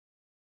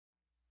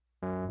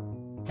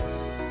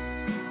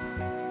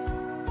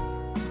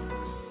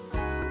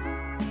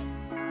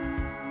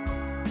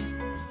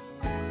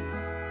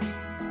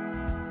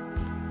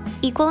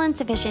Equal and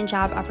sufficient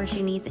job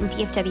opportunities in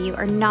DFW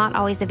are not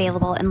always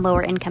available in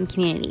lower income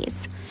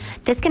communities.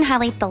 This can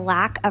highlight the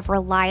lack of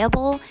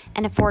reliable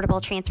and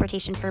affordable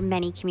transportation for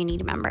many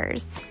community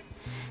members.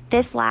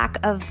 This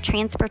lack of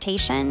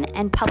transportation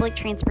and public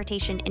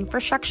transportation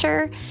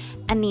infrastructure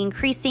and the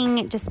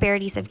increasing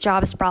disparities of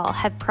job sprawl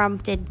have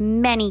prompted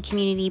many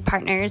community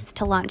partners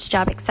to launch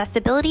job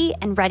accessibility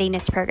and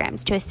readiness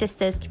programs to assist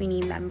those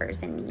community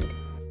members in need.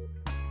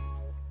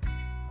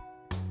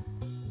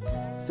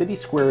 City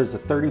Square is a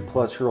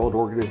 30-plus-year-old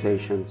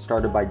organization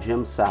started by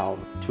Jim Salve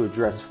to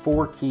address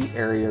 4 key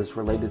areas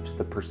related to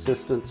the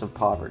persistence of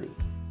poverty: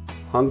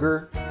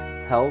 hunger,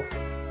 health,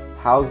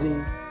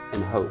 housing,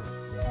 and hope.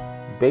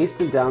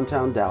 Based in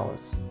downtown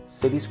Dallas,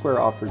 City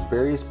Square offers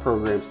various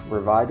programs to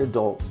provide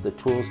adults the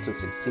tools to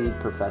succeed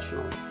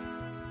professionally.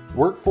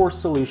 Workforce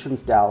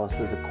Solutions Dallas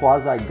is a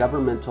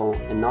quasi-governmental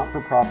and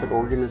not-for-profit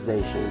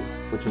organization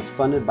which is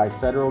funded by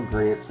federal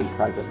grants and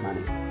private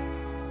money.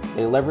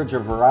 They leverage a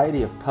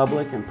variety of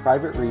public and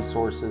private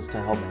resources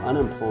to help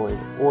unemployed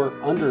or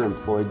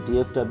underemployed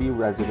DFW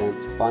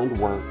residents find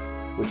work,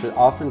 which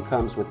often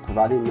comes with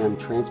providing them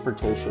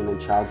transportation and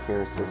child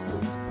care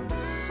assistance.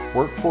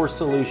 Workforce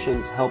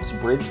Solutions helps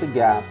bridge the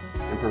gap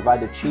and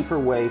provide a cheaper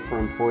way for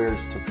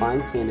employers to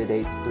find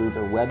candidates through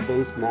their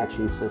web-based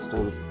matching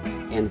systems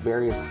and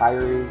various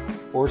hiring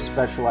or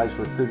specialized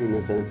recruiting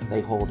events they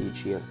hold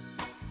each year.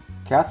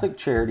 Catholic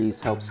Charities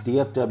helps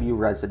DFW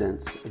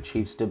residents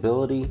achieve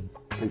stability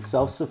and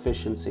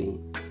self-sufficiency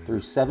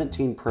through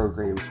 17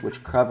 programs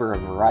which cover a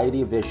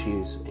variety of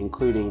issues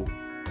including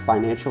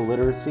financial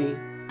literacy,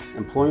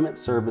 employment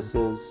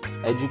services,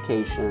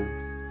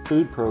 education,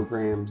 food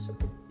programs,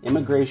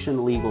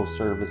 immigration legal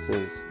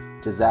services,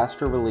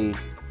 disaster relief,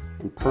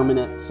 and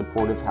permanent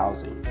supportive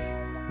housing.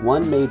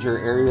 One major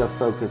area of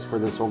focus for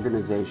this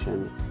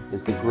organization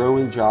is the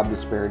growing job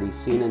disparity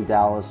seen in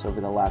Dallas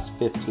over the last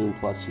 15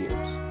 plus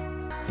years.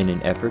 In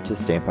an effort to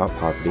stamp out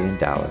poverty in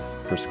Dallas,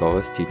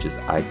 Perscolas teaches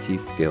IT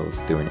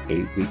skills through an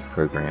 8-week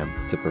program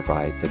to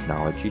provide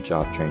technology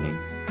job training,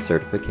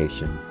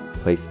 certification,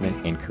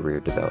 placement, and career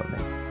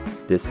development.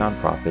 This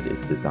nonprofit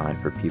is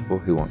designed for people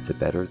who want to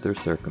better their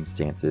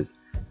circumstances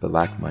but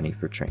lack money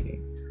for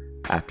training.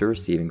 After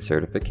receiving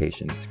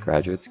certifications,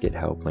 graduates get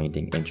help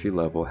landing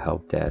entry-level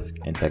help desk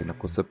and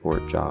technical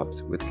support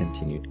jobs with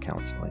continued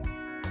counseling.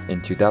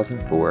 In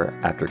 2004,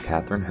 after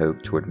Catherine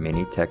Hope toured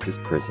many Texas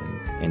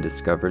prisons and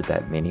discovered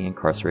that many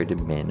incarcerated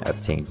men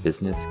obtained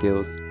business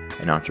skills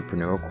and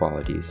entrepreneurial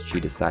qualities, she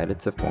decided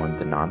to form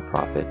the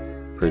nonprofit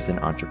Prison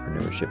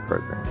Entrepreneurship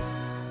Program.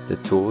 The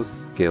tools,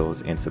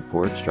 skills, and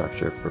support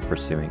structure for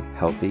pursuing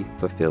healthy,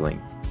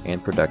 fulfilling,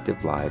 and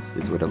productive lives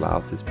is what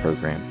allows this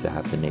program to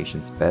have the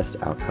nation's best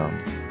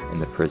outcomes in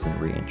the prison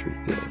reentry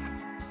field.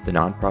 The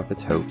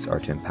nonprofit's hopes are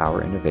to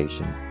empower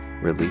innovation,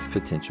 release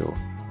potential,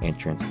 and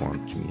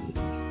transform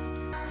communities.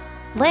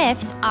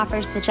 LIFT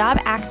offers the Job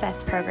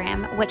Access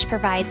Program, which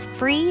provides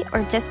free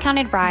or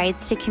discounted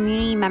rides to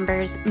community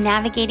members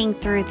navigating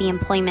through the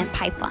employment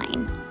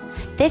pipeline.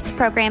 This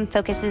program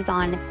focuses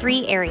on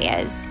 3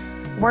 areas: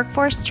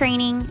 workforce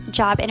training,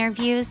 job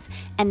interviews,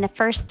 and the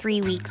first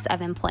 3 weeks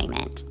of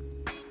employment.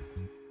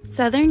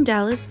 Southern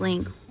Dallas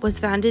Link was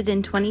founded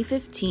in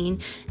 2015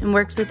 and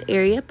works with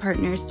area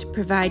partners to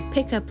provide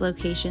pickup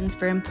locations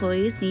for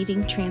employees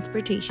needing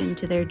transportation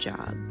to their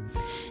job.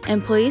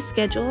 Employees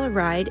schedule a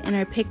ride and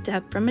are picked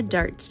up from a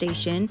DART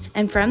station,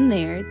 and from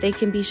there, they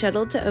can be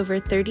shuttled to over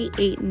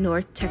 38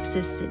 North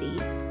Texas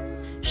cities.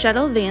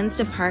 Shuttle vans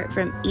depart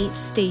from each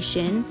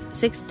station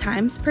 6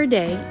 times per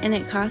day, and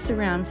it costs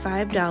around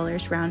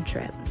 $5 round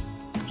trip.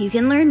 You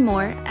can learn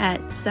more at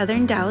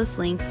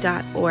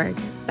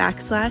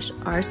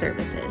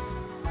southerndallasLink.org/our-services.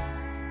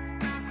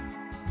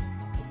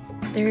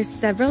 There are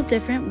several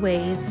different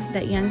ways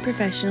that young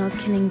professionals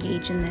can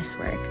engage in this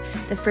work.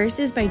 The first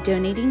is by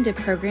donating to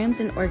programs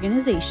and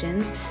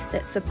organizations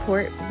that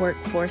support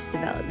workforce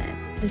development.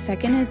 The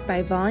second is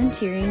by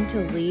volunteering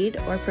to lead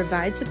or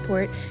provide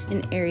support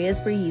in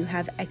areas where you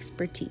have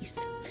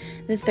expertise.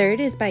 The third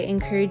is by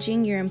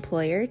encouraging your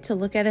employer to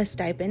look at a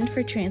stipend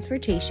for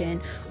transportation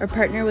or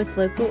partner with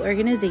local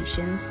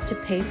organizations to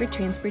pay for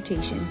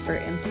transportation for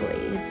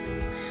employees.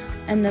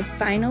 And the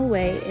final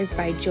way is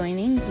by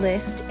joining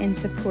LIFT and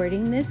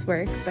supporting this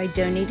work by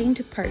donating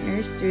to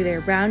partners through their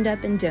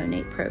Roundup and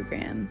Donate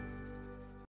program.